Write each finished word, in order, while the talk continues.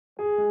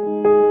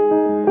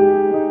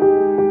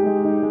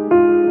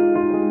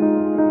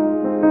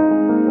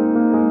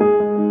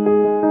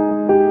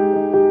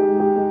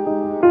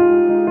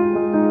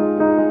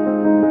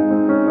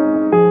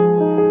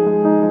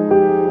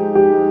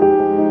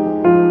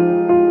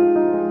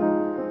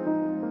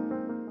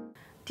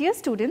Dear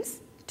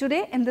students,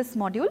 today in this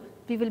module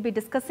we will be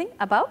discussing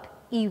about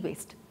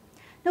e-waste.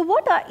 Now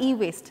what are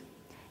e-waste?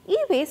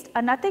 E-waste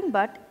are nothing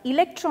but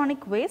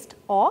electronic waste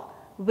or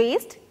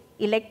waste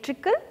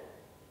electrical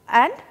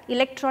and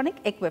electronic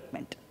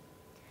equipment.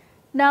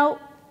 Now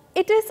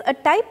it is a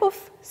type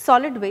of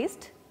solid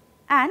waste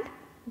and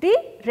they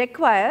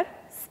require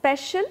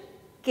special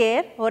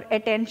care or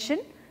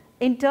attention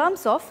in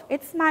terms of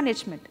its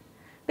management,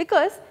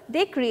 because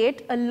they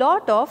create a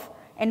lot of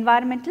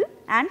environmental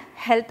and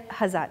health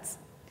hazards.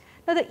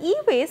 Now the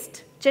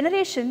e-waste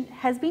generation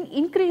has been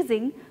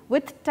increasing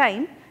with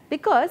time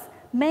because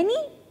many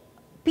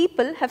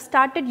people have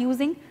started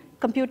using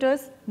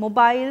computers,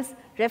 mobiles,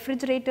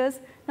 refrigerators.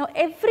 Now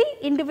every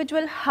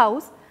individual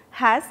house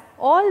has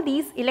all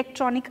these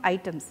electronic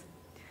items.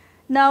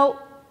 Now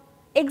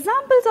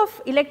examples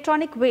of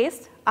electronic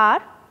waste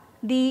are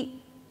the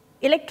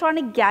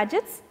electronic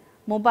gadgets,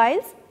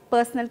 mobiles,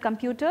 personal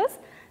computers,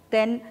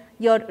 then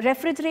your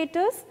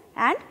refrigerators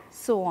and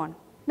so on.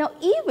 Now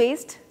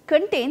e-waste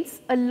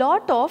contains a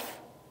lot of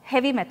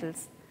heavy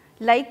metals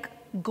like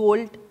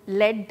gold,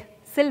 lead,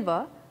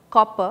 silver,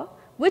 copper,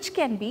 which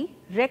can be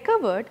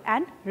recovered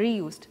and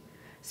reused.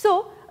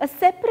 So a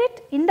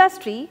separate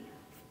industry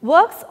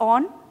works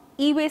on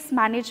e-waste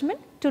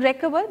management to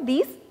recover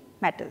these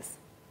metals.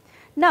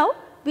 Now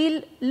we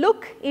will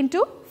look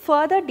into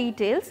further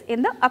details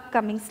in the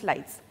upcoming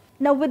slides.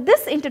 Now with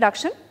this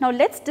introduction, now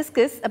let us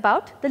discuss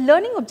about the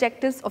learning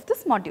objectives of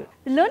this module.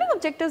 The learning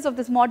objectives of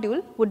this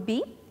module would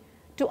be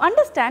to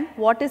understand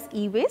what is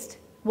e-waste,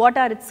 what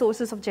are its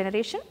sources of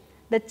generation,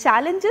 the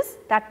challenges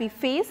that we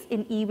face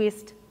in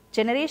e-waste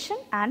generation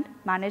and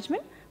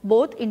management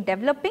both in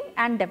developing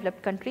and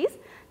developed countries.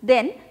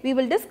 Then we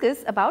will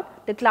discuss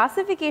about the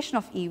classification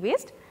of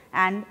e-waste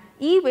and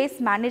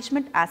e-waste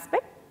management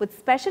aspect with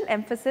special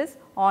emphasis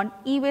on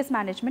e-waste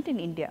management in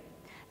India.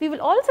 We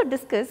will also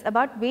discuss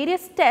about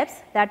various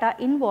steps that are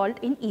involved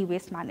in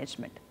e-waste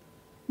management.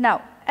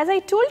 Now, as I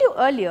told you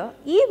earlier,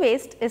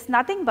 e-waste is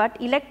nothing but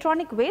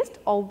electronic waste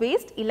or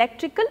waste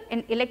electrical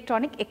and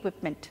electronic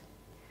equipment.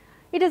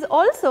 It is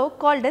also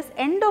called as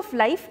end of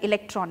life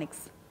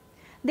electronics.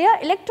 They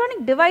are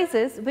electronic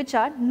devices which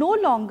are no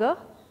longer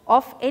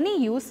of any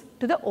use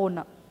to the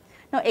owner.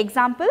 Now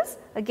examples,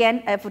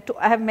 again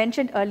I have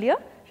mentioned earlier,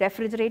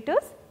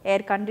 refrigerators, air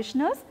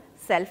conditioners,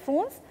 cell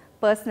phones,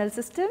 personal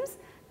systems,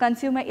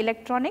 consumer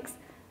electronics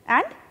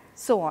and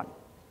so on.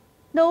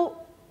 Now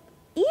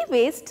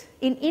e-waste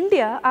in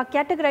India are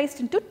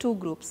categorized into two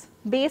groups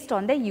based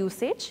on their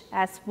usage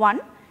as 1.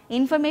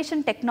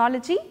 Information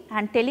technology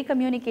and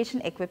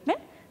telecommunication equipment,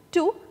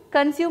 2.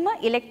 Consumer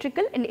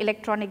electrical and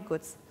electronic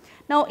goods.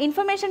 Now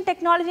information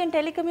technology and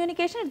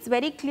telecommunication, it is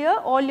very clear,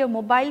 all your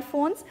mobile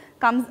phones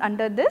comes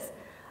under this,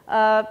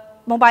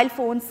 mobile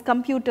phones,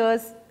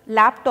 computers,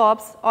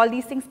 laptops, all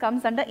these things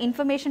comes under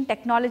information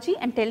technology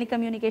and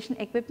telecommunication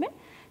equipment.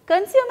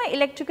 Consumer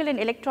electrical and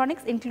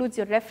electronics includes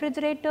your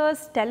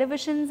refrigerators,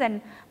 televisions and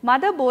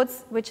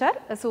motherboards which are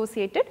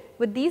associated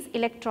with these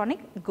electronic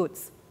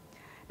goods.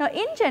 Now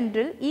in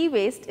general,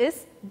 e-waste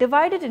is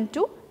divided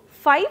into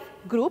 5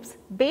 groups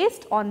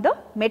based on the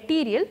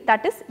material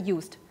that is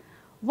used.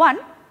 1.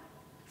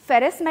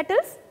 Ferrous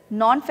metals,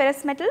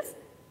 non-ferrous metals,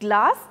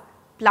 glass,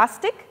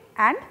 plastic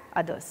and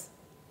others.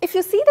 If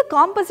you see the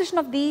composition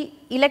of the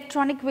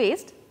electronic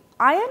waste,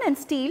 iron and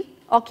steel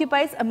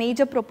occupies a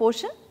major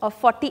proportion of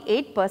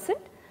 48%,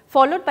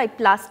 followed by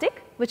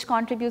plastic which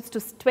contributes to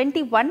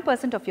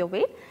 21% of your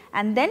weight,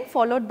 and then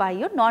followed by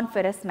your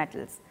non-ferrous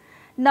metals.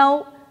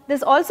 Now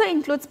this also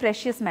includes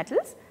precious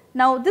metals.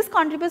 Now this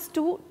contributes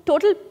to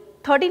total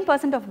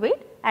 13% of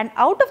weight, and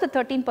out of the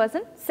 13%,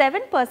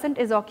 7%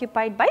 is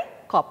occupied by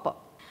copper.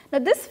 Now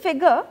this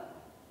figure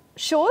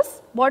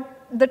shows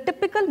what the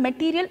typical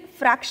material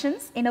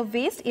fractions in a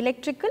waste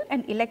electrical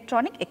and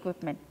electronic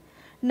equipment.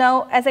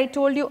 Now as I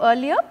told you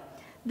earlier,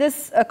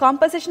 this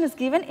composition is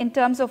given in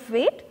terms of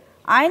weight.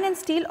 Iron and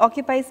steel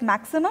occupies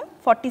maximum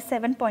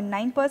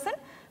 47.9%,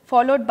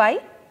 followed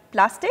by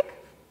plastic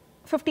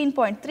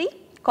 15.3%,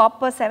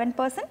 copper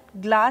 7%,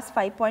 glass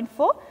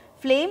 5.4%,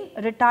 flame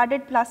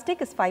retarded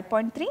plastic is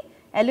 5.3%,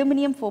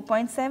 aluminum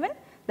 4.7%,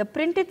 the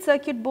printed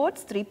circuit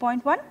boards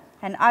 3.1%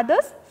 and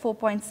others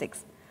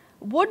 4.6%.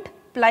 Wood,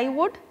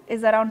 plywood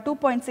is around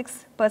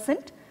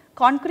 2.6%,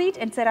 concrete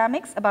and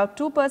ceramics about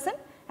 2%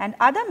 and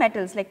other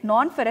metals like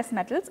non-ferrous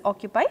metals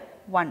occupy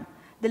 1%.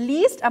 The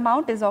least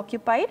amount is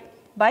occupied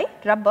by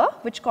rubber,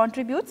 which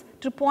contributes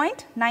to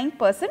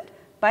 0.9%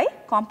 by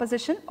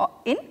composition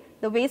in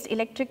the waste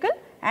electrical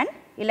and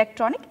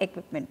electronic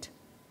equipment.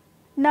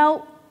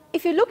 Now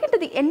if you look into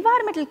the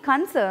environmental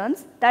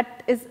concerns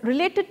that is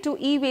related to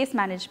e-waste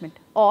management,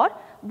 or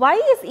why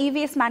is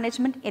e-waste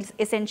management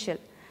essential?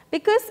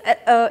 Because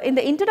in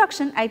the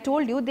introduction I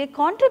told you they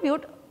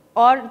contribute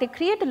or they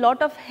create a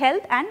lot of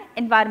health and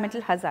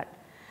environmental hazard.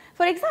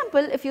 For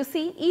example, if you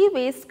see,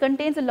 e-waste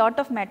contains a lot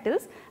of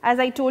metals, as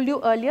I told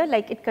you earlier,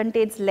 like it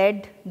contains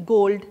lead,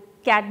 gold,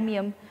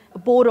 cadmium,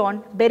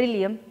 boron,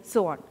 beryllium,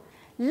 so on.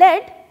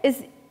 Lead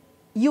is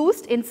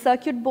used in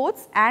circuit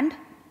boards and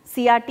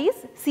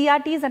CRTs.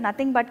 CRTs are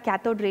nothing but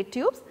cathode ray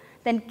tubes.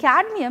 Then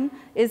cadmium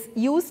is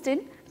used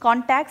in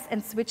contacts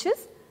and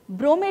switches.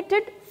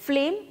 Bromated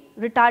flame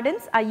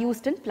retardants are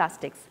used in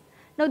plastics.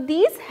 Now,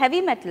 these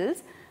heavy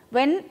metals,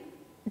 when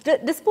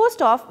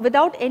disposed of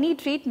without any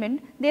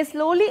treatment, they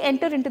slowly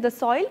enter into the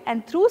soil,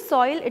 and through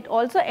soil it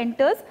also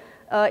enters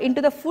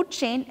into the food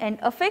chain and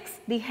affects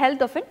the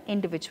health of an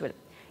individual.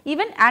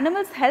 Even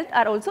animals' health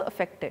are also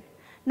affected.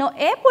 Now,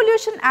 air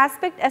pollution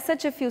aspect as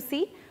such, if you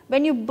see,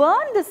 when you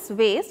burn this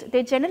waste,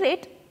 they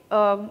generate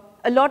a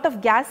lot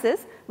of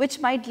gases which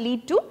might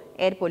lead to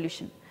air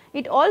pollution.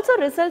 It also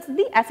results in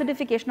the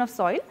acidification of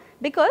soil,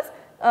 because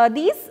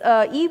these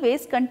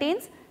e-waste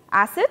contains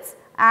acids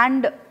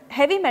and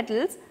heavy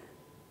metals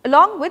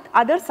along with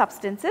other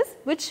substances,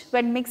 which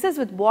when mixes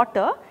with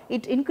water,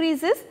 it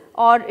increases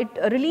or it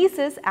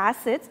releases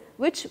acids,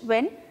 which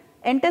when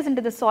enters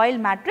into the soil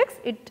matrix,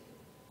 it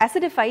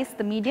acidifies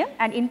the medium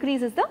and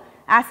increases the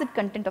acid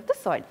content of the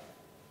soil.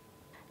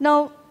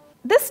 Now,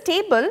 this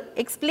table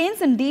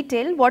explains in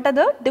detail what are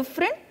the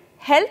different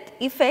health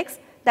effects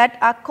that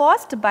are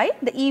caused by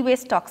the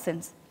e-waste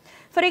toxins.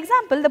 For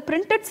example, the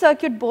printed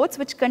circuit boards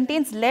which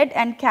contains lead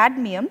and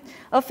cadmium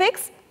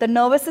affects the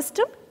nervous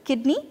system,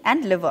 kidney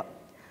and liver.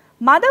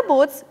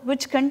 Motherboards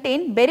which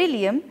contain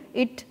beryllium,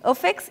 it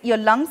affects your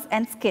lungs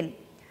and skin.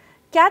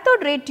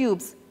 Cathode ray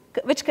tubes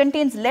which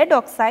contains lead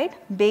oxide,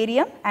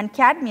 barium and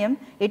cadmium,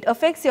 it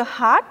affects your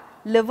heart,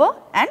 liver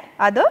and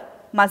other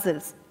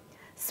muscles.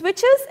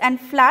 Switches and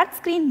flat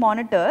screen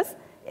monitors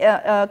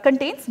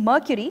contains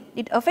mercury,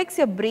 it affects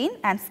your brain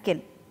and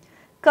skin.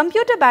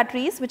 Computer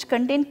batteries which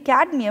contain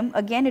cadmium,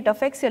 again it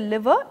affects your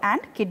liver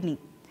and kidney.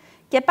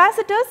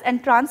 Capacitors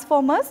and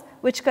transformers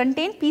which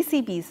contain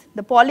PCBs,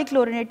 the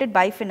polychlorinated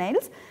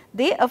biphenyls,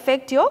 they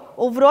affect your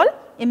overall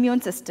immune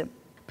system.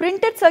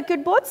 Printed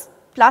circuit boards,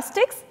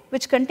 plastics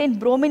which contain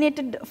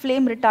brominated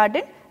flame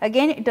retardant,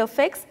 again it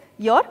affects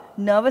your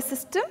nervous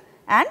system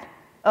and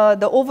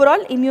the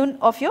overall immune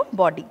of your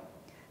body.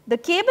 The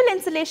cable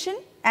insulation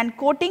and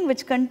coating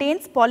which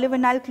contains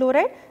polyvinyl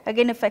chloride,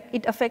 again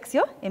it affects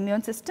your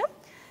immune system.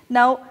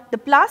 Now, the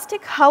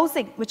plastic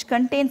housing which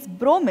contains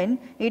bromine,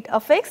 it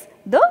affects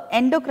the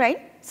endocrine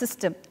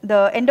system,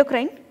 the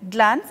endocrine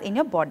glands in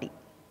your body.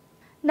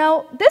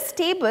 Now, this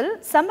table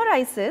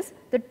summarizes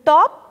the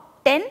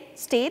top 10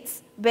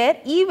 states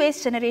where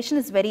e-waste generation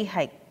is very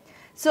high.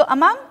 So,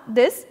 among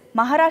this,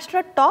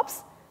 Maharashtra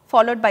tops,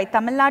 followed by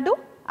Tamil Nadu,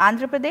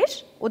 Andhra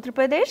Pradesh, Uttar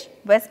Pradesh,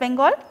 West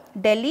Bengal,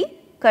 Delhi,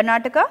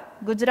 Karnataka,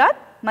 Gujarat,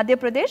 Madhya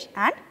Pradesh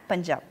and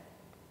Punjab.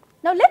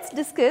 Now, let us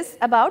discuss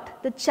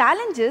about the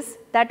challenges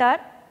that are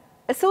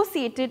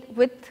associated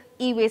with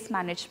e-waste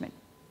management.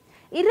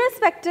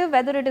 Irrespective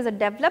whether it is a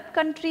developed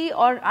country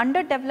or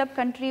underdeveloped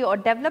country or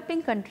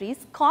developing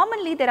countries,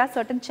 commonly there are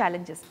certain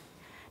challenges.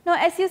 Now,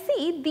 as you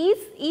see, these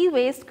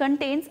e-waste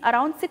contains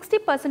around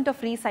 60%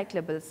 of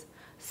recyclables.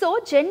 So,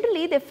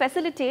 generally they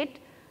facilitate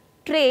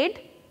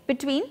trade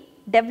between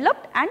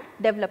developed and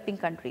developing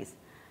countries.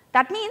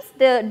 That means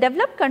the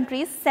developed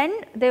countries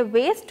send their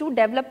waste to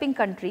developing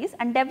countries,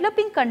 and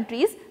developing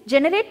countries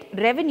generate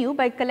revenue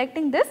by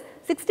collecting this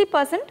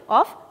 60%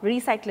 of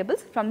recyclables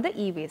from the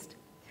e-waste.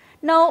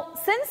 Now,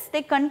 since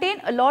they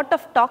contain a lot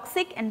of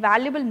toxic and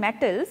valuable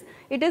metals,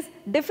 it is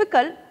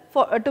difficult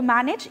to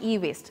manage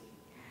e-waste.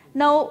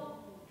 Now,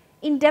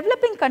 in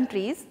developing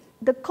countries,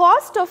 the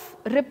cost of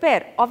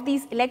repair of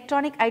these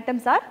electronic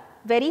items are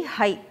very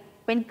high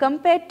when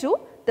compared to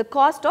the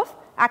cost of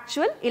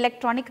actual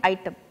electronic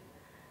item.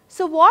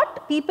 So,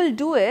 what people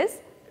do is,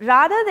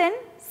 rather than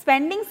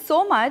spending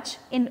so much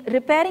in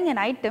repairing an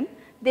item,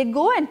 they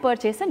go and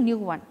purchase a new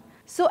one.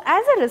 So,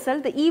 as a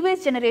result, the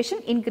e-waste generation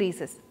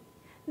increases.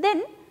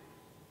 Then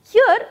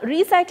here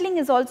recycling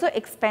is also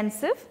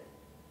expensive.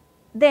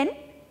 Then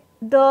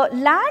the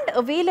land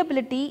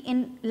availability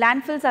in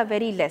landfills are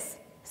very less.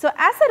 So,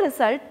 as a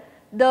result,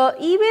 the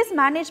e-waste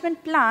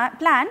management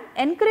plan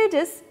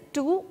encourages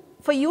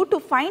for you to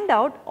find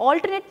out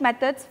alternate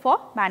methods for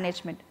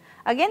management.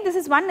 Again, this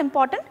is one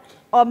important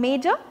or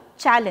major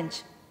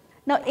challenge.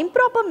 Now,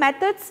 improper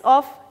methods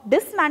of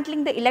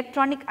dismantling the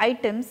electronic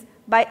items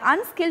by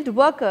unskilled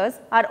workers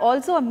are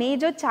also a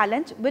major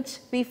challenge which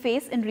we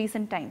face in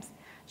recent times.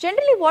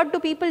 Generally, what do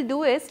people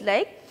do is,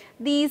 like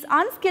these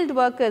unskilled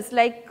workers,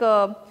 like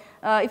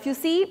if you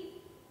see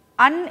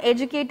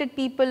uneducated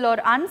people or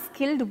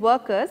unskilled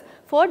workers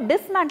for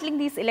dismantling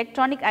these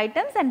electronic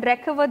items and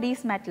recover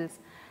these metals.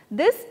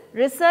 This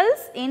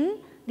results in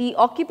the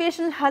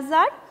occupational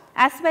hazard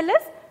as well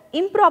as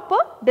improper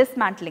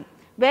dismantling,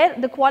 where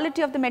the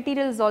quality of the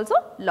material is also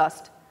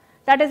lost.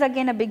 That is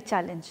again a big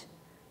challenge.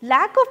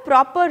 Lack of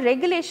proper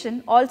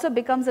regulation also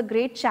becomes a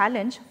great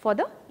challenge for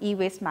the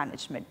e-waste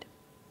management.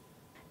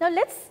 Now,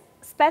 let us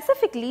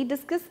specifically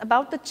discuss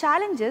about the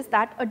challenges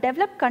that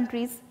developed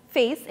countries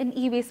face in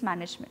e-waste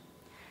management.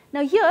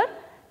 Now, here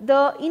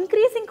the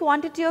increasing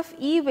quantity of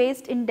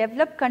e-waste in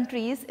developed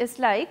countries is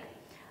like,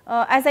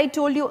 as I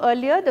told you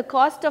earlier, the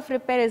cost of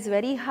repair is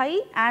very high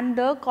and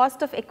the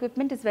cost of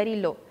equipment is very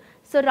low.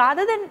 So,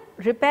 rather than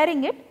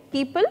repairing it,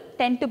 people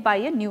tend to buy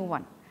a new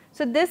one.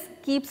 So, this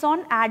keeps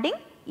on adding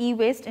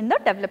e-waste in the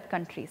developed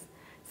countries.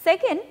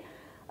 Second,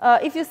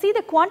 if you see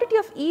the quantity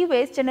of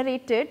e-waste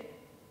generated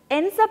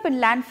ends up in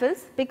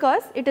landfills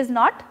because it is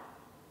not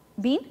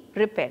being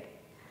repaired.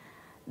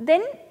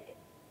 Then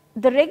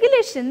the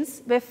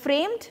regulations were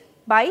framed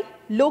by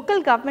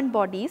local government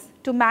bodies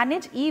to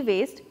manage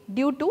e-waste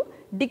due to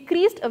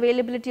decreased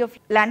availability of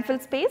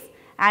landfill space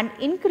and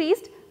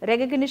increased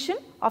recognition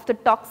of the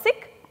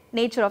toxic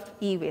nature of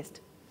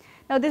e-waste.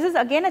 Now, this is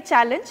again a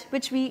challenge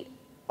which we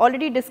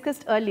already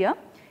discussed earlier.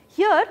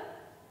 Here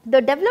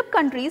the developed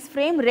countries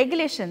frame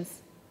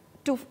regulations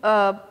to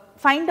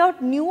find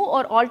out new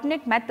or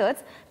alternate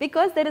methods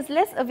because there is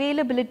less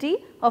availability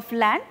of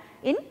land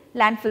in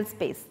landfill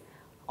space.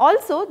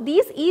 Also,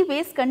 these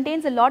e-waste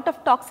contains a lot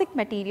of toxic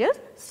materials,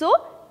 so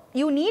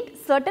you need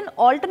certain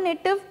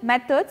alternative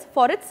methods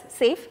for its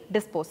safe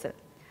disposal.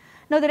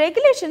 Now, the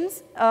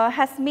regulations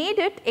has made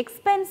it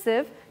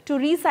expensive to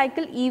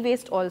recycle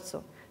e-waste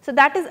also. So,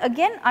 that is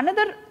again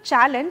another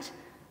challenge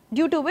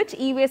due to which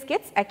e-waste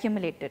gets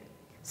accumulated.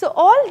 So,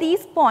 all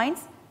these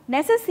points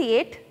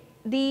necessitate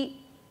the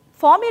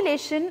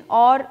formulation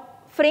or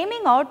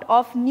framing out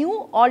of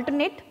new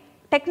alternate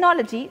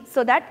technology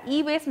so that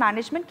e-waste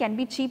management can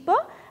be cheaper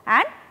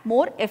and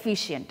more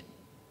efficient.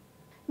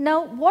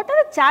 Now, what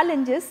are the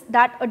challenges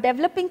that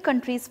developing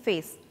countries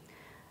face?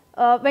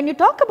 When you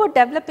talk about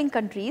developing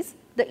countries,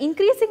 the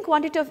increasing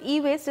quantity of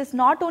e-waste is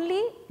not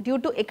only due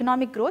to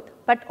economic growth,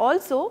 but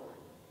also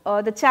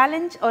the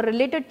challenge or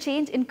related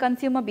change in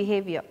consumer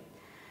behavior.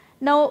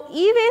 Now,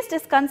 e-waste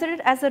is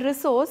considered as a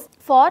resource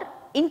for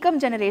income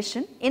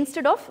generation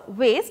instead of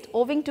waste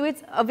owing to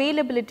its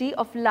availability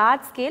of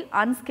large scale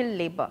unskilled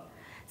labor.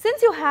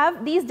 Since you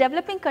have these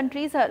developing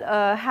countries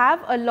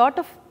have a lot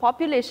of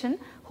population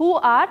who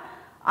are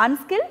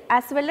unskilled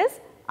as well as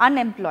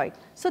unemployed.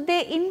 So,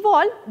 they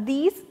involve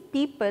these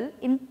people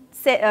in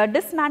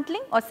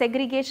dismantling or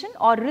segregation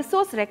or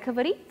resource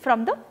recovery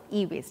from the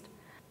e-waste.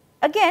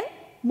 Again,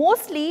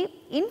 mostly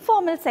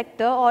informal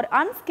sector or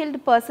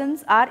unskilled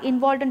persons are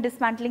involved in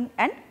dismantling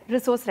and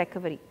resource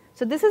recovery.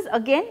 So, this is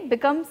again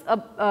becomes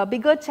a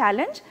bigger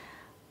challenge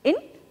in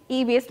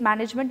e-waste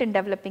management in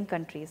developing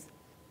countries.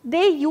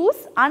 They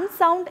use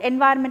unsound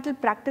environmental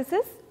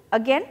practices,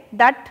 again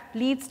that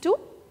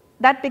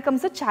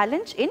becomes a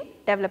challenge in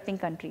developing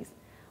countries.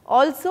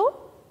 Also,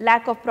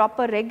 lack of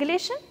proper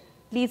regulation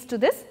leads to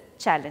this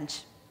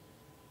challenge.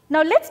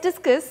 Now, let us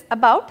discuss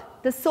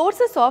about the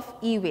sources of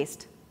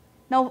e-waste.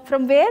 Now,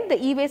 from where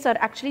the e-waste are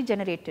actually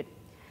generated.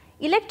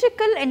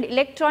 Electrical and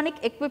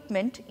electronic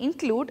equipment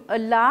include a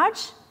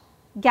large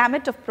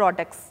gamut of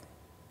products,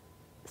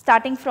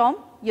 starting from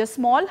your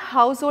small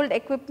household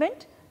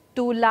equipment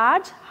to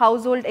large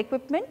household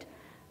equipment.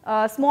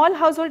 Small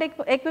household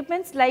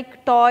equipments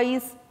like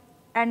toys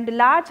and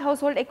large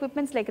household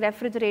equipments like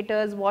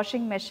refrigerators,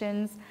 washing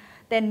machines,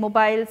 then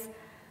mobiles.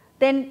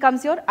 Then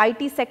comes your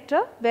IT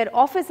sector where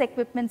office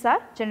equipments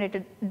are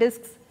generated,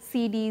 disks,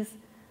 CDs,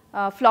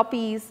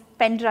 floppies,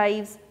 pen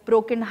drives,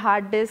 broken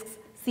hard disks,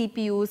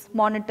 CPUs,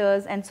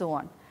 monitors and so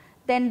on.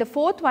 Then the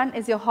fourth one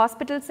is your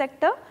hospital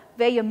sector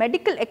where your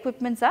medical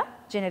equipments are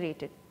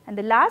generated. And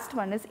the last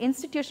one is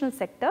institutional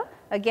sector,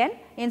 again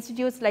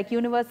institutes like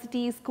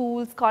universities,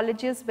 schools,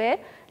 colleges where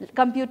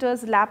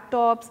computers,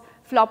 laptops,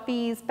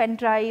 floppies, pen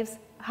drives,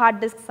 hard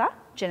disks are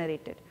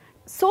generated.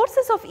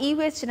 Sources of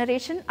e-waste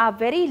generation are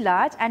very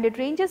large and it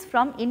ranges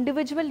from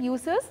individual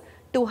users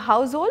to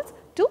households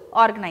to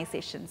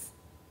organizations.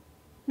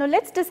 Now,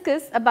 let us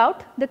discuss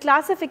about the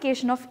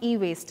classification of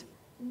e-waste.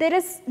 There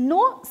is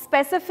no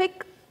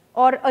specific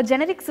or a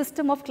generic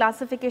system of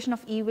classification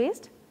of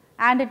e-waste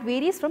and it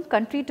varies from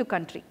country to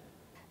country.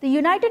 The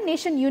United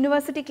Nations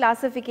University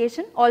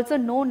Classification, also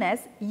known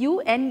as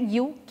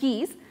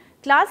UNU-KEYS,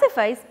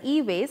 classifies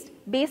e-waste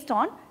based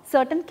on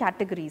certain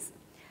categories.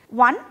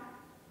 1.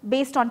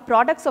 Based on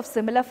products of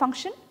similar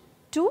function.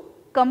 2.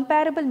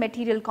 Comparable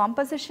material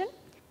composition,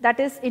 that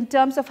is in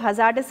terms of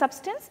hazardous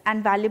substance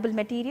and valuable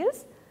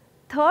materials.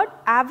 3rd,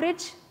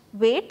 average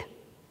weight,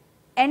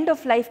 end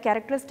of life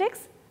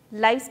characteristics,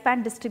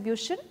 lifespan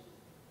distribution.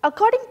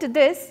 According to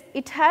this,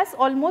 it has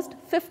almost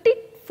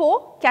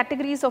 54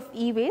 categories of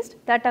e-waste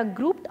that are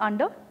grouped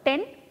under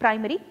 10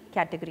 primary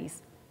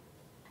categories.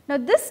 Now,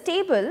 this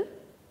table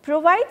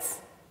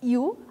provides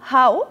you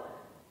how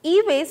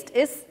e-waste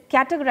is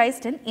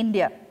categorized in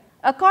India.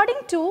 According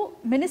to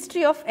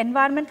Ministry of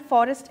Environment,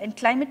 Forest and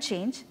Climate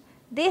Change,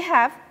 they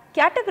have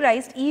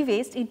categorized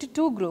e-waste into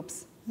 2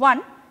 groups.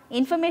 1.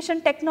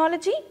 Information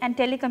technology and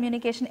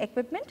telecommunication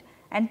equipment,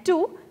 and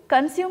 2.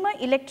 Consumer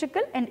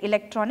electrical and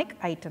electronic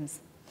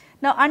items.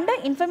 Now, under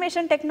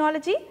information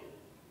technology,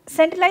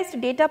 centralized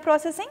data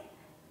processing,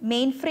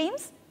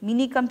 mainframes,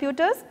 mini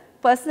computers,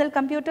 personal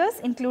computers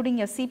including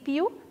your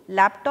CPU,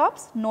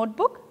 laptops,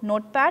 notebook,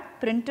 notepad,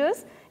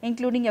 printers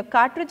including your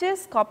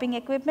cartridges, copying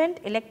equipment,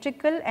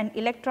 electrical and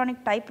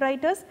electronic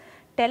typewriters,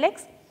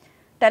 telex,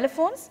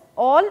 telephones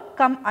all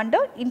come under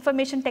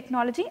information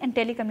technology and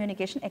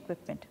telecommunication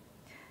equipment.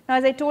 Now,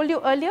 as I told you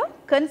earlier,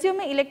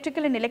 consumer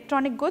electrical and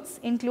electronic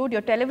goods include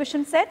your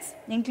television sets,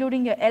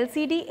 including your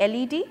LCD,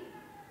 LED,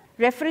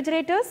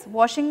 refrigerators,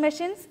 washing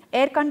machines,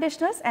 air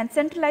conditioners and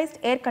centralized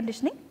air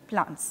conditioning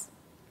plants.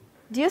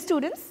 Dear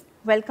students,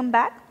 welcome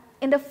back.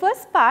 In the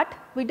first part,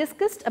 we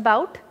discussed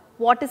about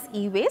what is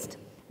e-waste.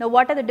 Now,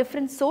 what are the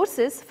different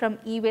sources from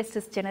e-waste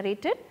is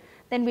generated.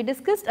 Then we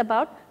discussed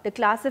about the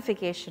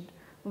classification,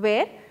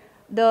 where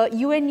the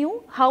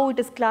UNU, how it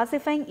is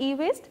classifying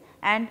e-waste,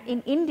 and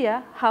in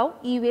India, how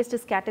e-waste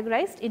is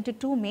categorized into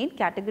two main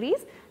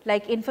categories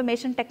like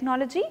information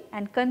technology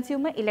and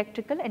consumer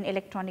electrical and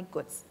electronic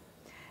goods.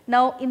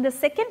 Now, in the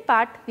second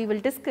part, we will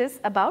discuss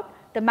about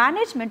the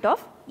management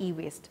of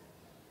e-waste.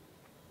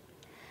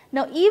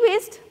 Now,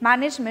 e-waste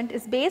management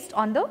is based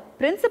on the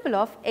principle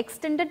of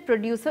extended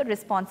producer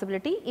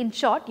responsibility. In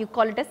short, you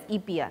call it as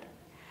EPR.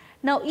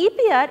 Now,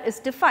 EPR is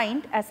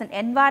defined as an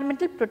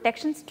environmental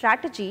protection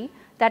strategy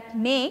that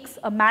makes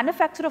a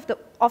manufacturer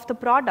of the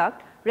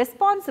product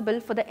responsible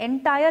for the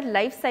entire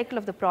life cycle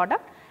of the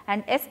product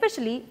and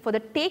especially for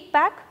the take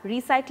back,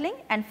 recycling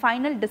and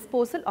final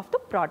disposal of the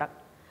product.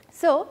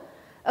 So,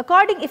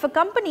 if a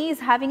company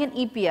is having an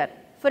EPR,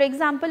 for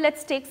example, let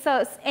us take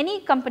any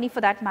company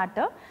for that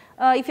matter,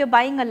 if you are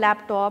buying a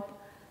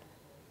laptop,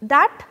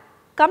 that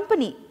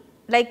company,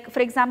 like for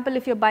example,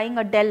 if you are buying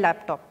a Dell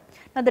laptop.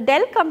 Now, the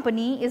Dell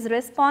company is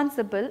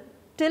responsible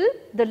till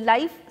the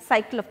life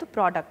cycle of the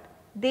product.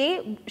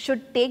 They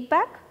should take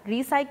back,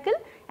 recycle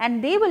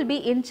and they will be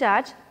in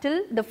charge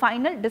till the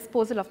final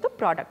disposal of the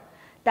product.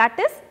 That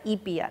is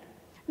EPR.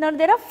 Now,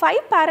 there are 5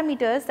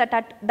 parameters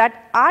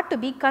that are to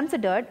be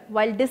considered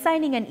while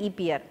designing an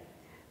EPR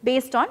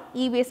based on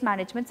e-waste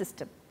management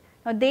system.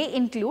 Now, they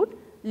include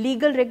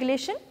legal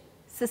regulation,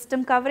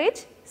 system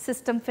coverage,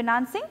 system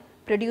financing,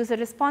 producer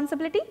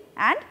responsibility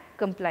and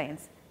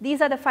compliance.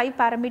 These are the 5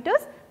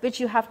 parameters which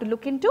you have to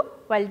look into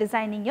while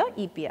designing your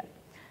EPR.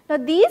 Now,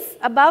 these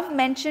above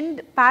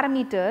mentioned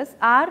parameters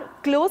are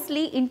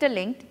closely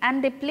interlinked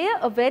and they play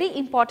a very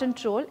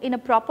important role in a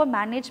proper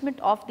management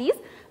of these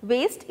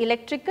waste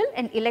electrical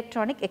and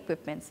electronic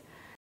equipments.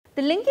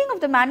 The linking of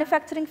the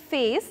manufacturing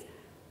phase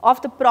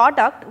of the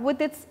product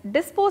with its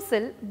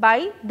disposal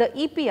by the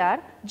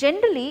EPR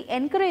generally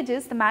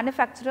encourages the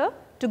manufacturer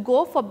to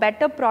go for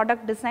better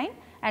product design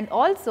and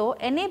also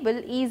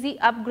enable easy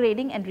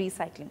upgrading and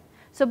recycling.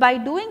 So, by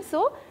doing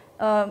so,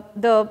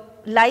 the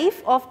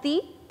life of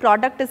the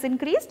product is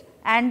increased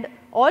and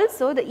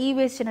also the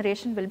e-waste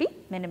generation will be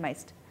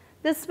minimized.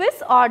 The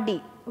Swiss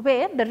RD,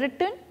 where the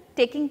return,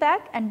 taking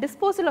back and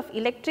disposal of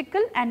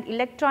electrical and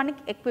electronic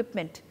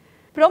equipment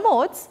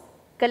promotes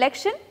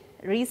collection,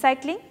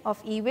 recycling of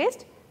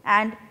e-waste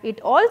and it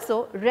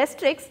also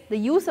restricts the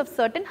use of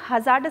certain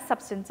hazardous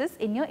substances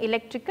in your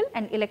electrical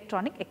and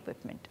electronic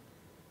equipment.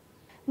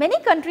 Many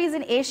countries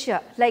in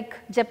Asia like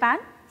Japan,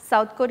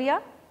 South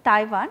Korea,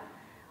 Taiwan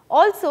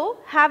also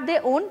have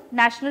their own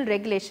national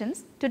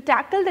regulations to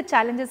tackle the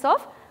challenges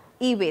of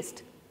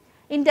e-waste.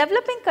 In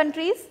developing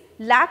countries,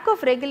 lack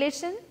of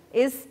regulation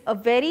is a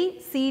very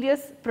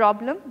serious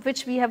problem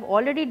which we have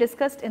already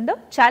discussed in the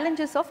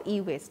challenges of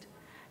e-waste.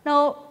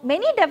 Now,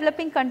 many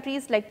developing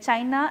countries like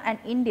China and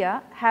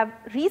India have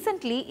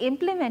recently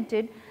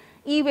implemented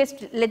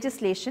e-waste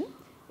legislation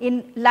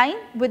in line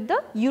with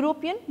the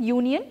European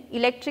Union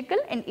Electrical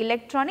and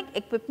Electronic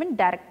Equipment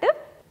Directive.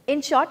 In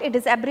short, it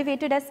is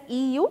abbreviated as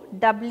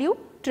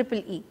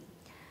EUWEEE.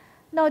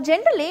 Now,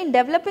 generally in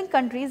developing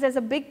countries there is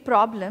a big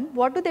problem.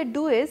 What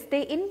do? Is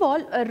they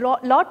involve a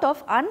lot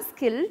of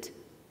unskilled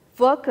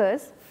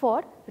workers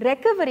for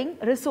recovering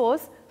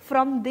resource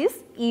from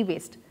this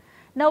e-waste.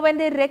 Now, when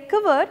they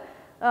recover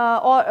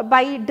or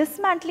by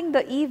dismantling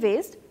the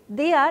e-waste,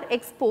 they are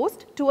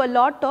exposed to a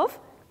lot of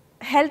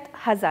health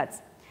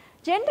hazards.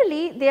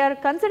 Generally, they are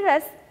considered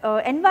as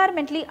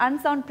environmentally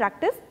unsound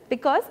practice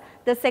because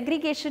the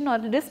segregation or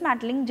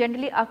dismantling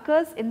generally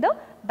occurs in the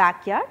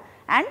backyard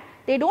and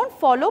they do not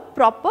follow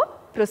proper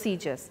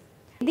procedures.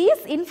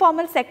 These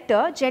informal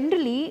sector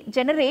generally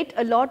generate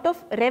a lot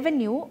of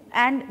revenue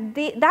and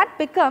that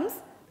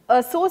becomes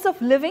a source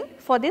of living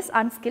for these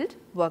unskilled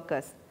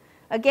workers.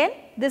 Again,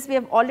 this we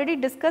have already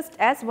discussed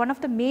as one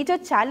of the major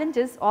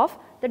challenges of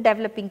the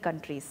developing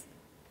countries.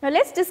 Now,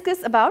 let us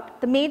discuss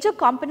about the major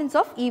components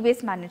of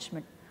e-waste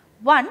management.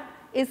 One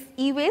is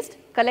e-waste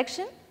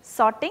collection,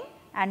 sorting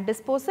and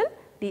disposal.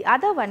 The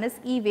other one is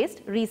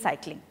e-waste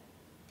recycling.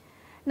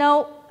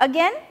 Now,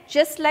 again,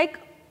 just like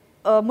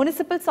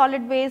municipal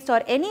solid waste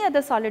or any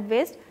other solid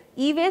waste,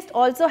 e-waste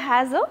also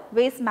has a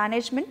waste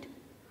management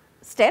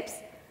steps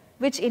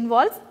which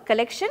involves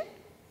collection,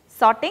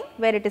 sorting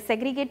where it is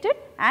segregated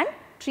and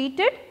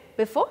treated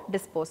before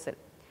disposal.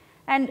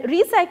 And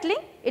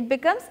recycling, it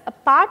becomes a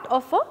part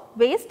of a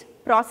waste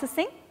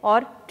processing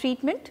or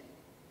treatment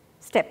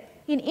step.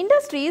 In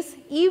industries,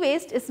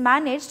 e-waste is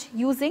managed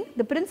using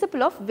the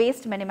principle of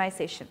waste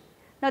minimization.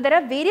 Now, there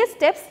are various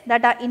steps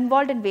that are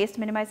involved in waste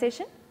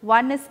minimization.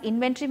 One is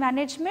inventory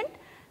management,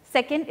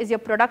 second is your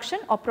production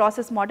or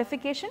process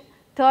modification,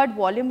 third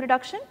volume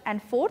reduction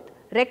and fourth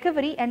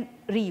recovery and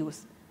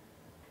reuse.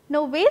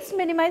 Now, waste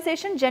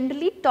minimization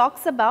generally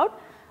talks about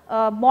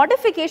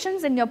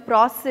modifications in your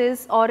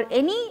process or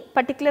any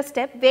particular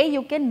step where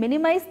you can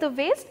minimize the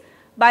waste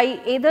by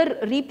either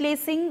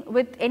replacing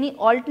with any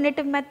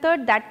alternative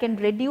method that can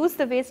reduce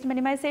the waste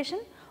minimization,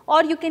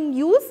 or you can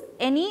use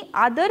any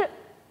other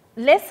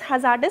less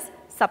hazardous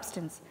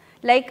substance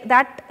like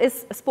that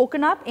is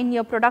spoken up in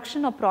your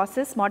production or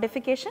process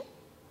modification.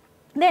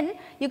 Then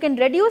you can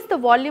reduce the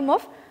volume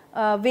of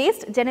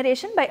waste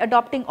generation by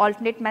adopting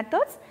alternate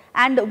methods,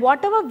 and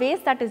whatever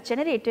waste that is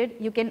generated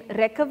you can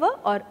recover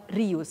or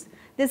reuse.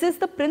 This is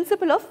the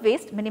principle of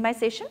waste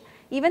minimization.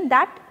 Even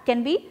that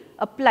can be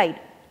applied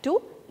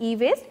to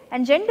e-waste,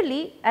 and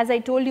generally, as I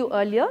told you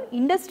earlier,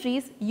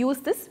 industries use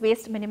this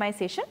waste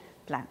minimization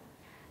plan.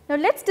 Now,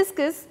 let us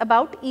discuss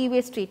about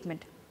e-waste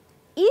treatment.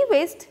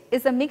 E-waste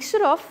is a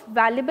mixture of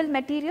valuable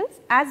materials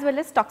as well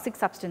as toxic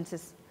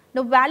substances.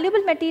 Now,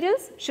 valuable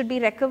materials should be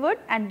recovered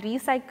and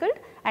recycled,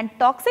 and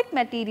toxic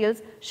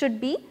materials should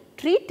be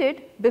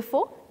treated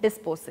before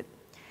disposal.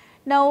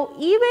 Now,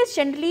 e-waste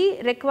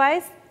generally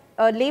requires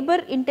a labor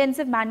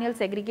intensive manual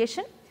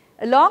segregation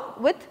along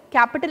with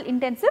capital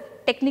intensive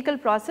technical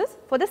process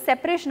for the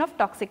separation of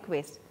toxic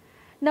waste.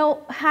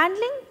 Now,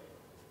 handling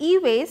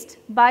e-waste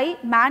by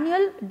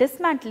manual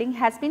dismantling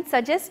has been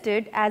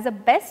suggested as a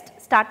best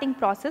starting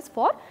process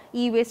for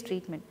e-waste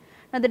treatment.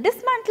 Now, the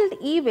dismantled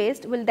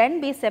e-waste will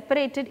then be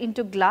separated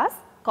into glass,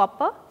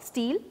 copper,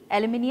 steel,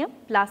 aluminum,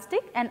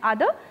 plastic and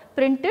other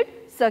printed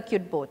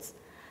circuit boards.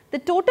 The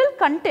total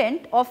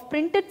content of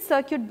printed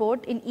circuit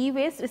board in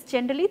e-waste is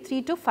generally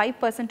 3 to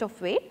 5%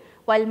 of weight,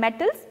 while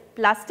metals,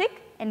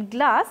 plastic and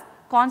glass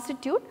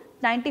constitute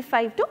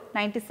 95 to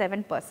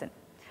 97%.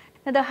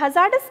 Now, the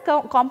hazardous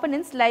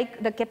components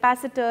like the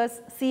capacitors,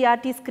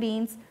 CRT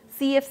screens,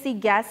 CFC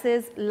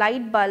gases,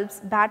 light bulbs,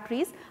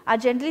 batteries are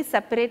generally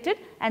separated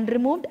and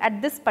removed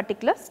at this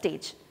particular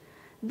stage.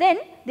 Then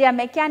they are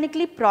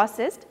mechanically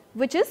processed,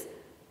 which is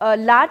a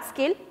large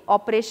scale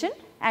operation,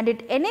 and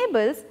it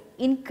enables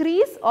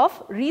increase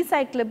of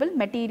recyclable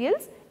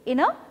materials in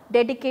a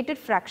dedicated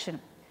fraction.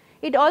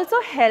 It also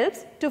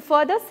helps to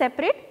further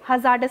separate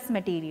hazardous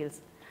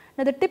materials.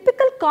 Now, the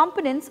typical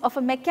components of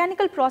a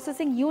mechanical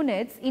processing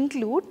units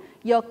include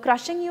your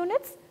crushing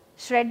units,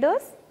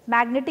 shredders,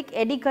 magnetic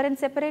eddy current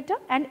separator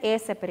and air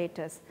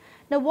separators.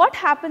 Now, what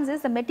happens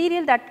is the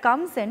material that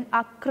comes in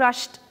are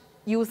crushed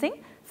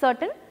using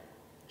certain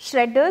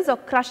shredders or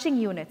crushing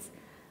units.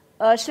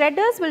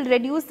 Shredders will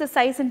reduce the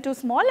size into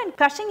small, and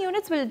crushing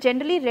units will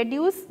generally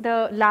reduce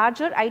the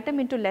larger item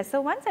into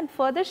lesser ones, and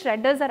further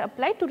shredders are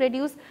applied to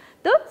reduce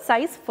the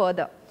size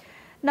further.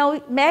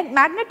 Now,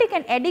 magnetic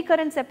and eddy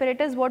current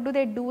separators, what do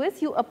they do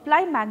is you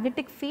apply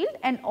magnetic field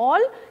and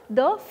all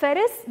the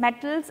ferrous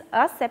metals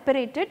are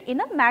separated in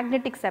a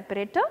magnetic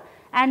separator,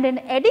 and in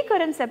eddy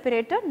current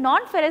separator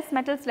non-ferrous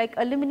metals like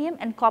aluminum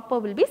and copper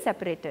will be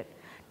separated.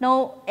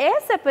 Now, air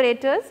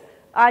separators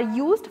are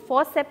used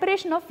for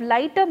separation of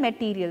lighter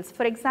materials.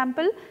 For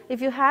example,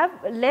 if you have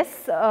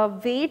less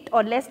weight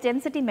or less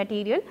density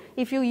material,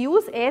 if you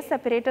use air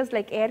separators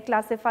like air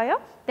classifier,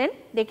 then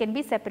they can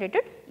be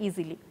separated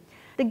easily.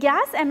 The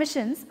gas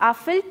emissions are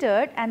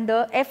filtered and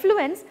the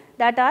effluents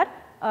that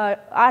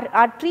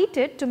are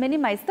treated to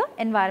minimize the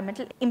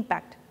environmental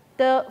impact.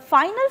 The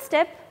final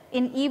step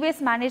in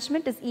e-waste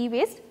management is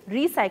e-waste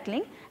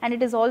recycling, and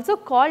it is also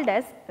called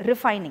as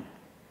refining.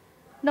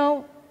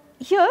 Now,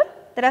 here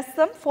there are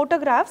some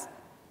photographs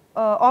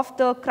of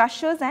the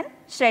crushers and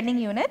shredding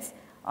units.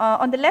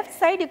 On the left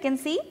side you can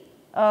see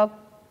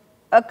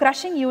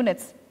crushing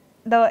units.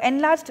 The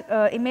enlarged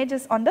image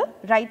is on the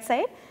right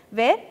side,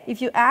 where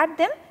if you add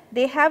them,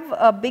 they have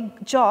a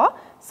big jaw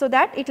so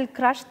that it will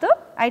crush the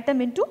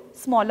item into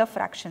smaller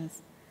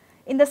fractions.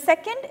 In the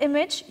second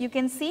image you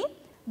can see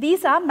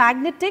these are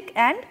magnetic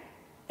and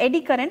eddy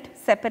current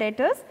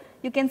separators.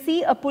 You can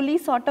see a pulley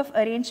sort of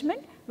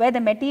arrangement where the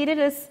material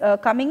is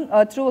coming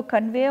through a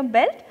conveyor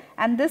belt,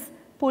 and this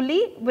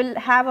pulley will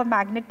have a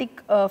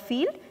magnetic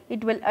field.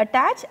 It will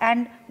attach,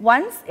 and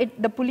once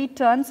the pulley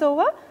turns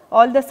over,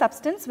 all the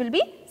substance will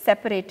be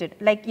separated,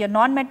 like your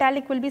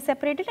non-metallic will be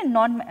separated and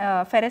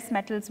non-ferrous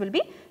metals will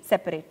be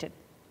separated.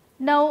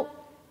 Now,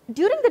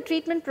 during the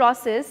treatment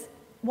process,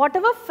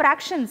 whatever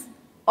fractions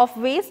of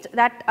waste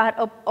that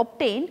are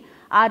obtained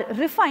are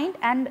refined,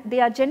 and they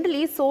are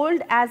generally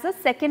sold as a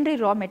secondary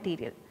raw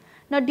material.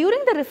 Now,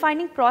 during the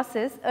refining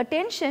process,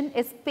 attention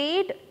is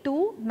paid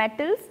to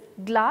metals,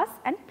 glass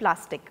and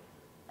plastic.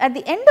 At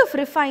the end of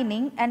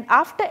refining and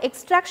after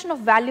extraction of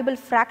valuable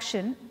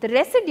fraction, the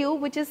residue,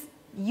 which is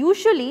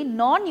usually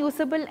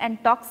non-usable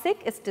and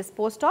toxic, is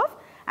disposed of,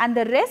 and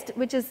the rest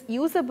which is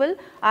usable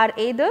are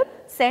either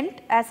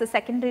sent as a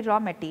secondary raw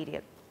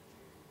material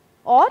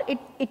or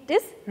it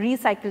is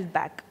recycled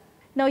back.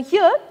 Now,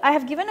 here I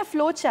have given a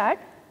flow chart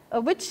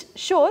which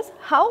shows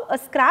how a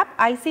scrap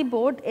IC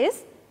board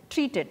is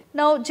treated.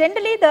 Now,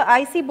 generally the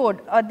IC board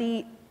or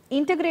the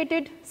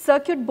integrated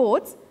circuit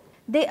boards,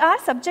 they are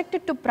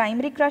subjected to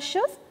primary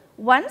crushers.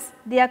 Once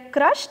they are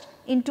crushed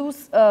into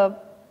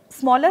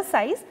smaller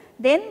size,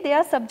 then they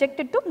are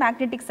subjected to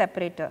magnetic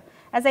separator,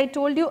 As I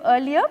told you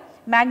earlier,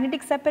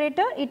 magnetic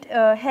separator, it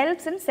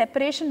helps in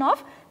separation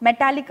of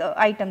metallic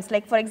items.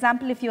 Like for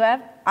example, if you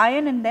have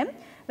iron in them,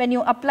 when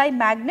you apply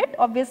magnet,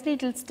 obviously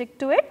it will stick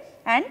to it,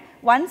 and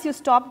once you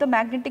stop the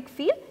magnetic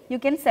field, you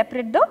can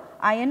separate the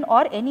iron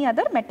or any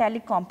other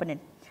metallic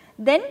component.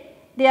 Then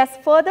they are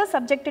further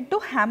subjected to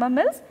hammer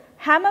mills.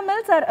 Hammer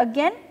mills are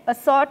again a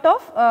sort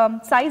of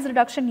size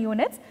reduction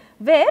units,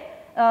 where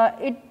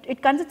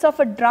it consists of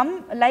a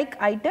drum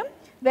like item,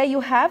 where you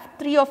have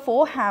 3 or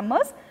 4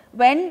 hammers.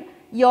 When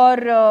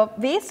your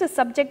waste is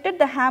subjected,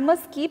 the hammers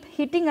keep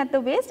hitting at the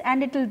waste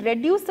and it will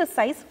reduce the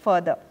size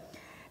further.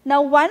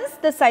 Now once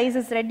the size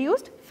is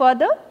reduced,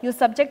 further you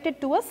subject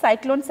it to a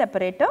cyclone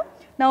separator.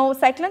 Now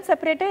cyclone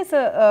separator is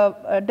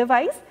a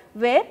device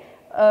where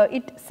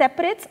it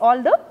separates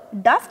all the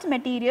dust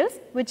materials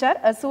which are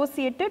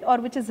associated or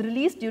which is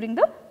released during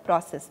the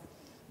process.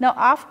 Now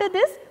after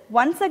this,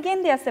 once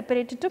again they are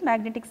separated to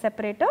magnetic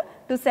separator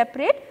to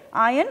separate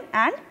iron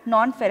and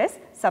non-ferrous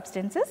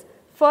substances.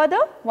 Further,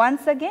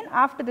 once again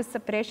after this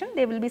separation,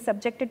 they will be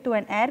subjected to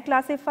an air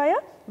classifier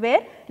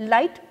where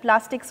light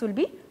plastics will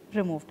be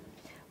removed.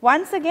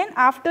 Once again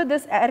after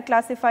this air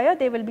classifier,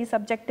 they will be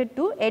subjected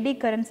to eddy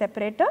current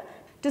separator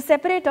to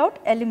separate out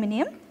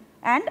aluminum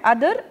and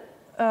other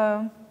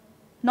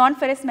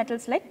non-ferrous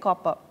metals like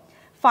copper.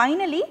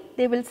 Finally,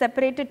 they will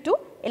separate it to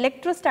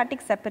electrostatic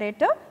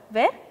separator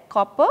where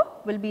copper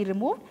will be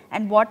removed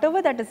and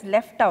whatever that is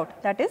left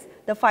out, that is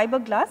the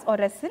fiberglass or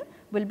resin,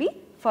 will be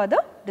further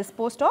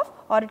disposed of,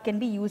 or it can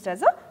be used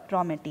as a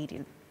raw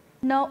material.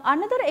 Now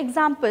another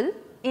example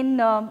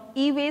in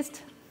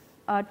e-waste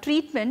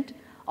treatment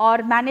or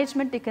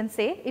management, you can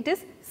say, it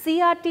is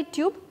CRT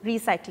tube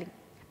recycling.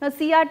 Now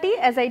CRT,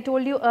 as I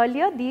told you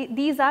earlier,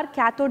 these are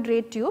cathode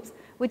ray tubes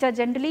which are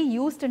generally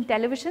used in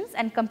televisions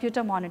and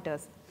computer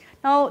monitors.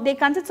 Now they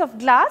consist of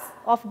glass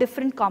of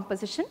different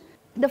composition.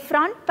 The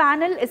front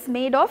panel is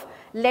made of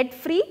lead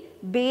free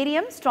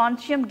barium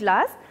strontium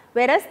glass,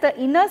 whereas the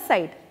inner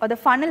side or the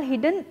funnel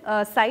hidden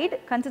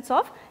side consists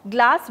of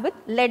glass with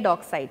lead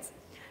oxides.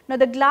 Now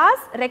the glass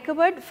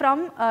recovered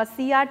from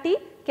CRT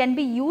can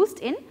be used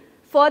in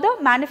further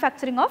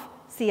manufacturing of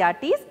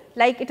CRTs,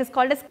 like it is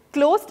called as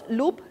closed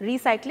loop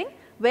recycling,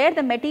 where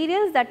the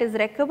materials that is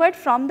recovered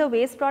from the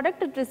waste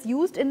product, it is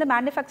used in the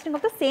manufacturing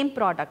of the same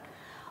product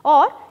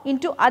or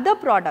into other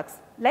products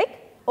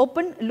like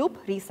open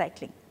loop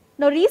recycling.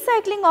 Now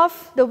recycling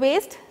of the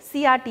waste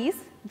CRTs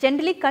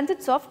generally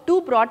consists of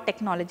 2 broad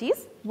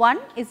technologies. One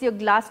is your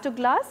glass to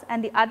glass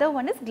and the other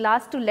one is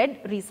glass to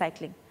lead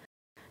recycling.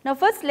 Now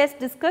first let us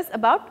discuss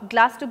about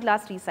glass to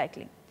glass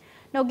recycling.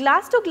 Now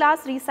glass to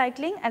glass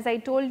recycling, as I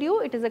told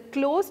you, it is a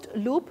closed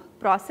loop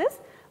process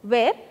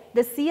where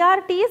the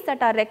CRTs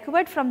that are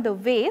recovered from the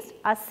waste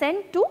are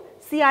sent to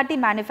CRT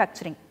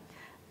manufacturing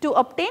to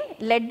obtain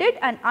leaded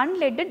and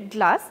unleaded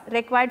glass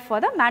required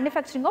for the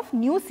manufacturing of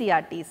new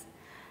CRTs.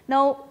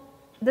 Now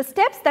the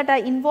steps that are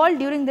involved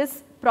during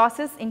this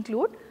process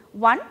include: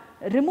 1.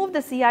 Remove the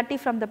CRT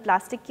from the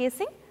plastic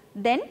casing,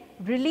 then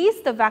release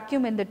the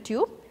vacuum in the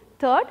tube.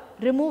 3rd,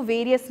 remove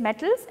various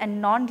metals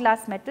and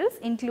non-glass metals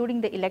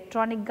including the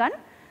electronic gun,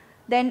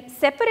 then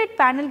separate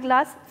panel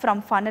glass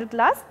from funnel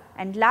glass,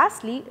 and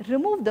lastly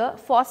remove the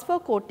phosphor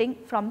coating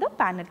from the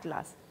panel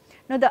glass.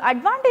 Now the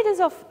advantages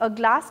of a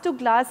glass to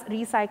glass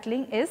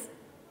recycling is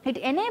it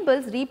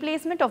enables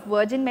replacement of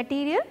virgin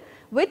material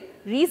with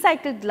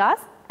recycled glass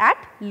at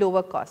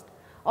lower cost.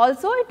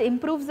 Also it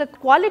improves the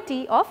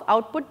quality of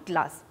output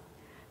glass.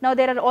 Now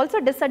there are also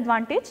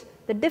disadvantages.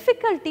 The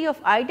difficulty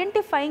of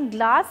identifying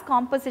glass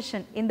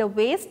composition in the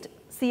waste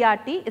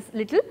CRT is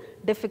little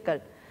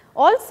difficult.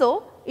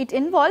 Also it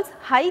involves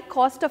high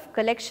cost of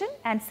collection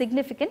and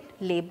significant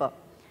labor.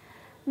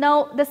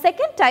 Now the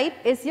second type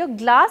is your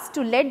glass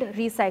to lead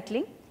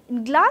recycling.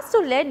 In glass to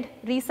lead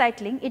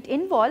recycling, it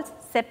involves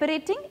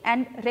separating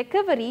and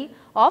recovery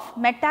of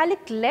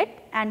metallic lead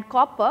and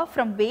copper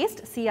from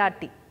waste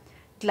CRT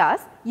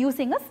glass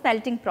using a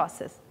smelting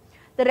process.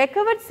 The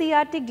recovered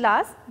CRT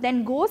glass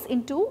then goes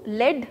into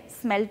lead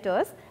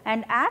smelters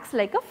and acts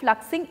like a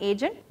fluxing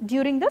agent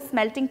during the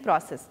smelting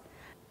process.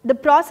 The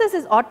process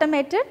is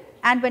automated,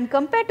 and when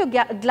compared to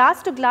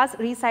glass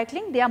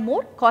recycling, they are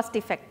more cost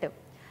effective.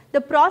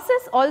 The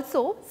process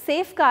also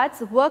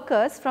safeguards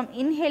workers from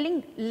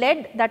inhaling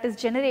lead that is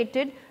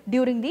generated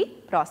during the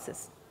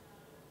process.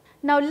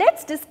 Now let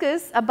us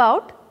discuss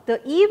about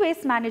the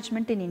e-waste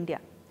management in India.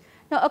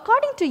 Now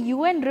according to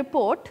UN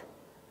report,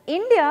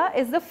 India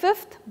is the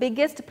 5th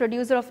biggest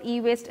producer of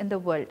e-waste in the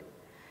world,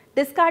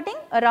 discarding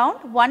around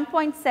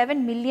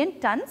 1.7 million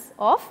tons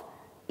of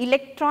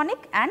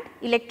electronic and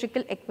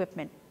electrical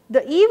equipment.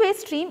 The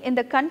e-waste stream in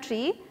the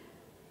country,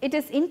 it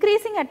is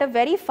increasing at a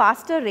very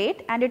faster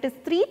rate, and it is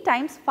 3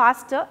 times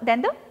faster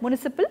than the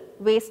municipal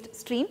waste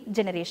stream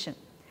generation.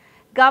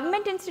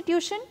 Government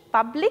institution,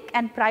 public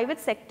and private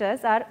sectors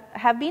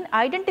have been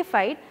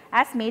identified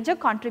as major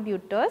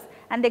contributors,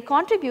 and they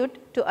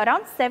contribute to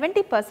around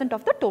 70%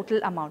 of the total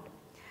amount.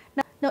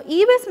 Now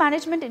e-waste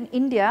management in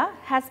India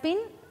has been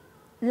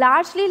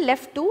largely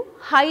left to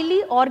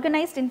highly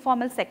organized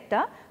informal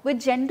sector,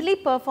 which generally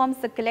performs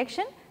the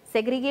collection,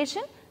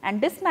 segregation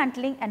and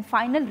dismantling and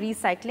final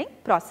recycling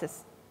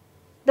process.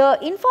 The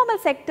informal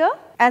sector,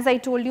 as I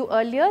told you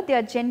earlier, they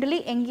are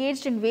generally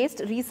engaged in waste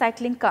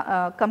recycling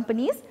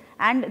companies,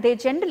 and they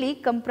generally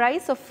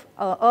comprise of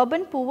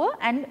urban poor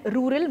and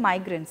rural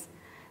migrants.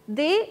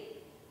 They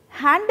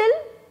handle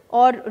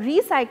or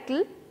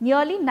recycle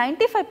nearly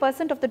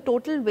 95% of the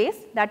total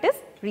waste that is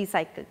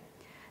recycled.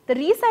 The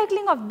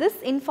recycling of this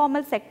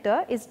informal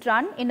sector is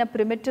done in a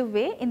primitive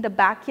way in the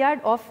backyard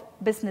of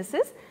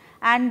businesses,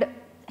 and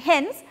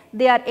hence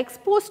they are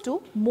exposed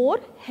to more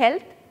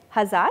health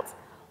hazards.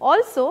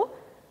 Also,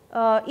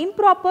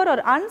 improper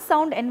or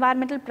unsound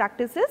environmental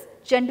practices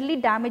generally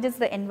damages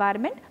the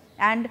environment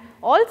and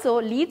also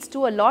leads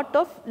to a lot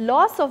of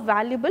loss of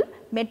valuable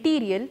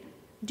material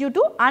due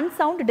to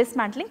unsound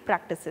dismantling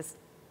practices.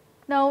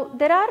 Now,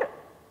 there are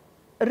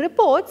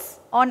reports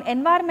on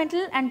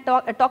environmental and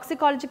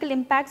toxicological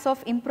impacts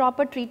of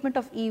improper treatment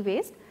of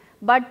e-waste,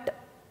 but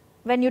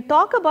when you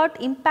talk about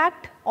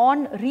impact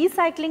on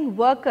recycling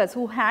workers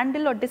who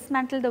handle or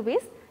dismantle the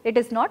waste, it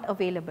is not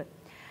available.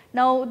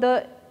 Now,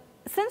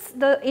 since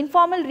the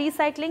informal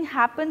recycling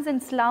happens in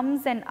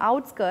slums and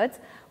outskirts,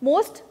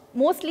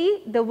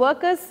 mostly the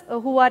workers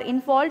who are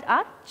involved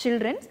are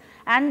children,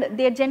 and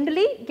they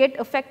generally get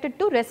affected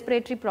to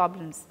respiratory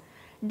problems.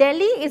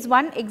 Delhi is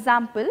one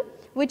example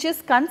which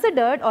is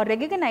considered or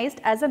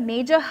recognized as a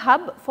major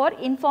hub for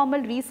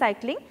informal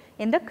recycling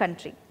in the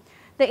country.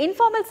 The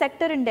informal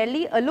sector in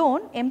Delhi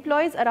alone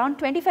employs around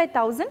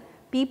 25,000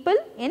 people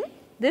in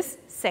this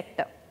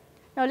sector.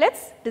 Now, let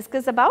us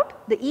discuss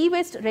about the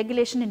e-waste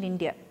regulation in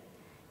India.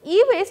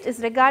 E-waste is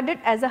regarded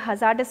as a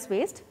hazardous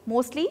waste,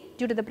 mostly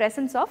due to the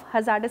presence of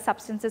hazardous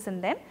substances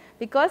in them,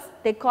 because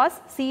they cause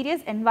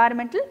serious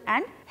environmental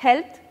and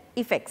health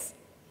effects.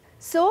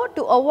 So,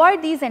 to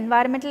avoid these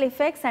environmental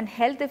effects and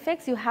health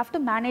effects, you have to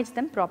manage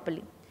them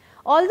properly.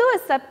 Although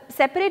a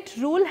separate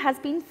rule has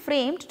been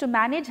framed to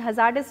manage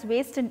hazardous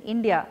waste in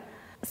India,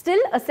 still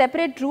a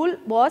separate rule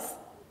was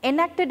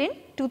enacted in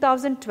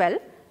 2012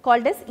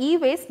 called as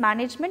E-Waste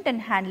Management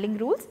and Handling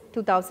Rules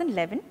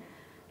 2011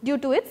 due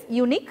to its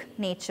unique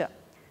nature.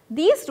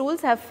 These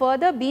rules have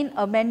further been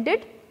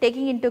amended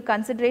taking into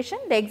consideration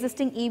the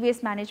existing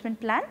e-waste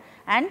management plan,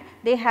 and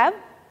they have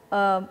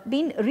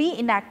been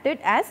reenacted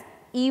as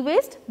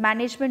E-Waste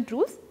Management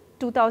Rules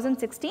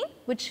 2016,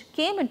 which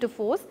came into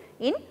force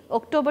in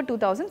October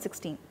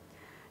 2016.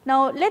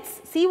 Now, let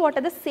us see what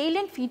are the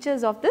salient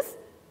features of this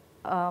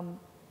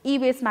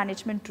e-waste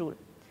management rule.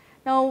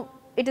 Now,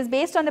 it is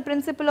based on the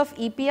principle of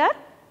EPR,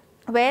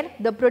 where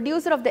the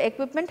producer of the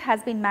equipment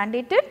has been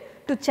mandated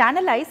to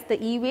channelize the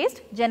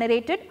e-waste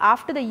generated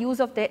after the use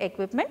of their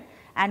equipment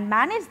and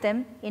manage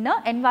them in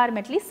an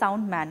environmentally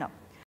sound manner.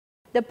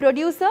 The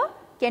producer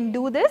can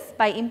do this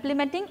by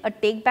implementing a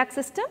take-back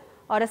system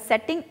or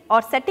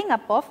setting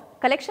up of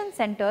collection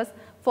centers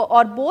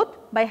or both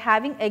by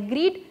having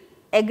agreed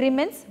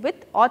agreements with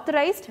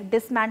authorized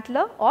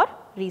dismantler or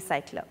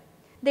recycler.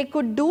 They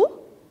could do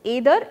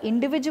either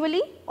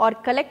individually or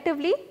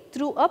collectively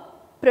through a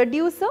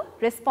producer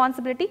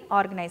responsibility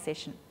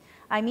organization.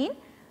 I mean,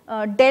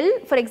 Dell,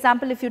 for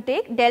example, if you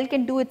take, Dell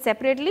can do it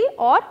separately,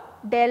 or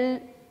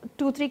Dell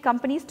 2-3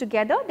 companies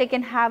together, they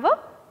can have a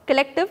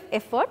collective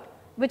effort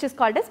which is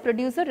called as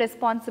producer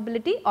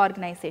responsibility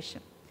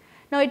organization.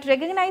 Now, it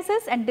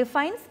recognizes and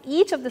defines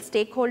each of the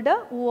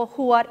stakeholder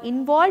who are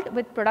involved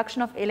with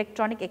production of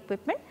electronic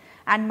equipment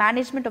and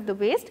management of the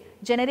waste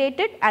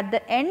generated at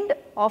the end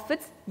of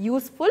its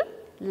useful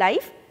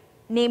life,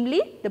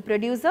 namely the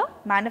producer,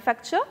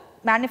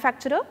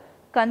 manufacturer,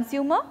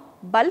 consumer,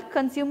 bulk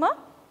consumer,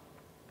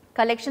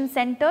 collection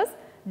centers,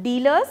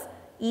 dealers,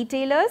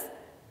 e-tailers,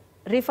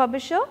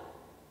 refurbisher,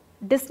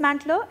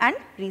 dismantler and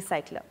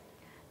recycler.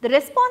 The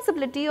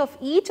responsibility of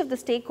each of the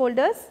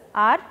stakeholders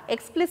are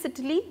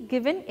explicitly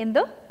given in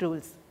the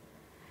rules.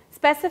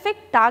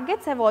 Specific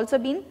targets have also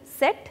been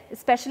set,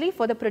 especially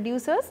for the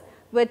producers,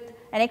 with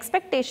an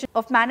expectation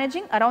of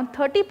managing around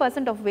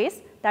 30% of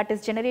waste that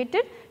is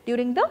generated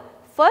during the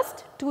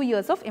first 2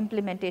 years of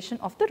implementation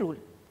of the rule.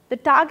 The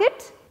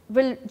target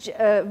will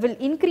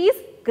increase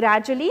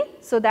gradually,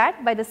 so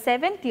that by the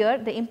 7th year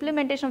the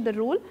implementation of the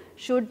rule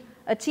should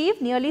achieve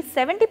nearly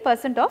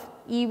 70% of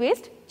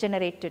e-waste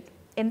generated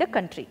in the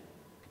country.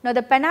 Now,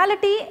 the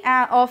penalty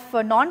of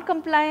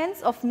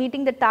non-compliance of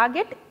meeting the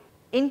target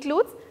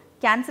includes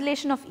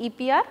cancellation of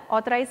EPR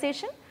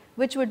authorization,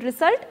 which would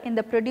result in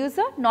the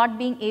producer not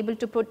being able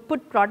to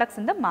put products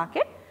in the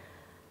market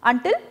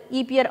until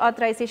EPR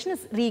authorization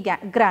is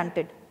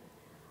granted.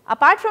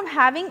 Apart from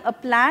having a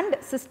planned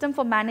system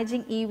for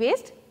managing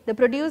e-waste, the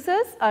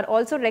producers are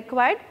also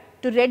required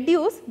to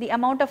reduce the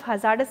amount of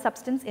hazardous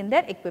substance in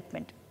their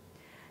equipment.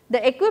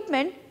 The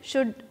equipment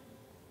should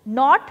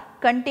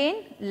not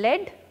contain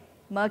lead,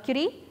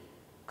 mercury,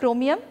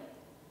 chromium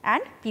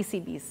and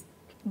PCBs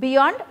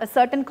beyond a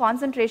certain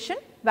concentration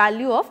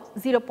value of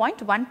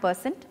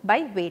 0.1%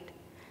 by weight,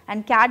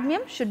 and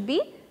cadmium should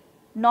be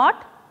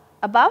not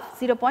above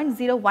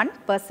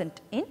 0.01%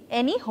 in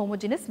any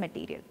homogeneous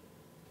material.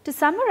 To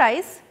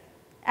summarize,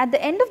 at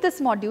the end of this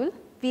module,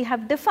 we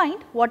have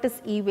defined what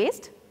is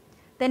e-waste.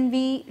 Then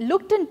we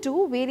looked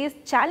into various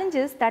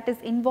challenges that is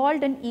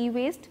involved in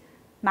e-waste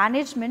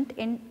management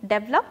in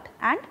developed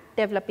and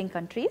developing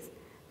countries.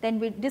 Then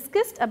we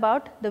discussed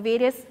about the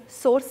various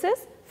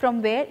sources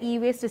from where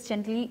e-waste is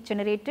generally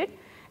generated,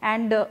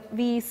 and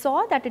we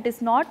saw that it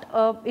is not,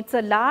 it is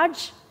a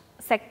large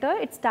sector.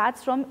 It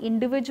starts from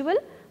individual,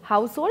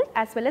 household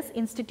as well as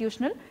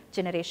institutional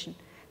generation.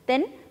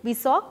 Then we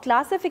saw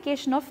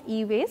classification of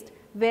e-waste,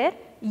 where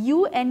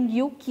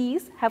UNU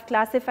keys have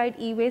classified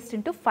e-waste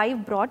into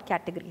 5 broad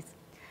categories.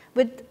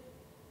 With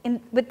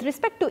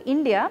respect to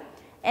India,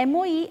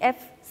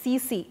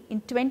 MOEFCC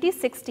in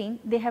 2016,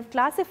 they have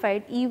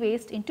classified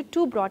e-waste into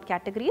 2 broad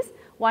categories.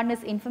 One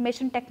is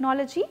information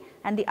technology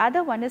and the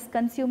other one is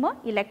consumer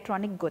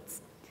electronic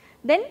goods.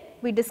 Then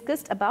we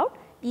discussed about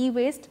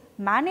e-waste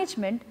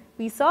management.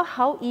 We saw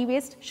how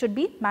e-waste should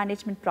be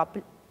managed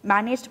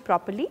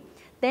properly.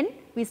 Then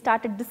we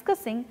started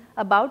discussing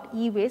about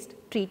e-waste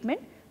treatment,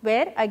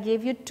 where I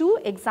gave you 2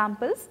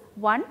 examples.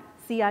 One,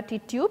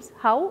 CRT tubes,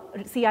 how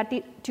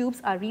CRT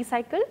tubes are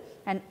recycled,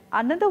 and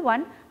another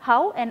one,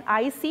 how an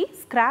IC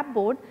scrap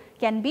board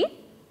can be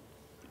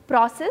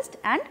processed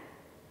and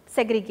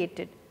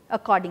segregated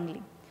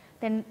accordingly.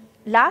 Then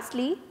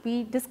lastly,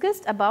 we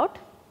discussed about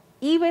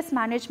e-waste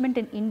management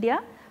in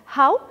India,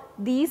 how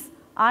these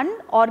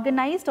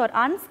unorganized or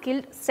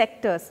unskilled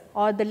sectors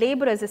or the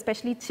laborers,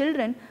 especially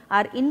children,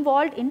 are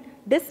involved in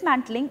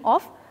dismantling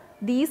of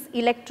these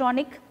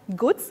electronic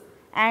goods,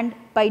 and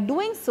by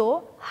doing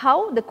so,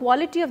 how the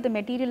quality of the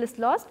material is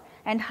lost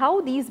and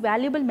how these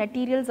valuable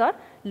materials are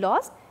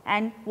lost,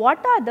 and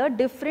what are the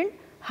different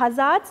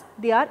hazards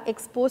they are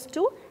exposed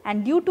to,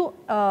 and due to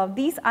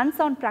these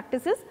unsound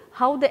practices,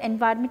 how the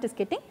environment is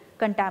getting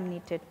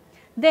contaminated.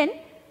 Then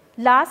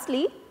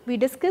lastly, we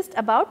discussed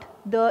about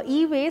the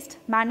e-waste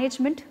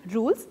management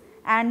rules,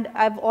 and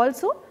I have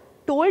also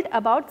told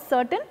about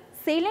certain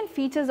salient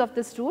features of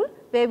this rule,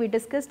 where we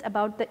discussed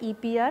about the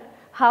EPR,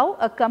 how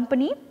a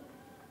company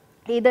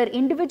either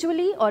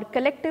individually or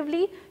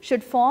collectively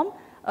should form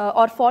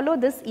or follow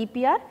this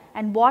EPR,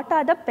 and what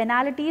are the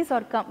penalties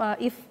or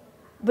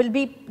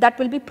that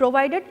will be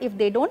provided if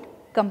they do not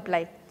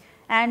comply.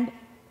 And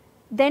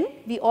then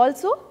we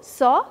also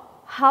saw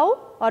how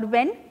or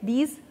when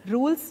these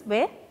rules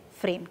were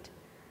framed.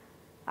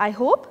 I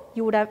hope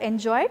you would have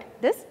enjoyed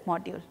this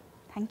module.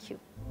 Thank you.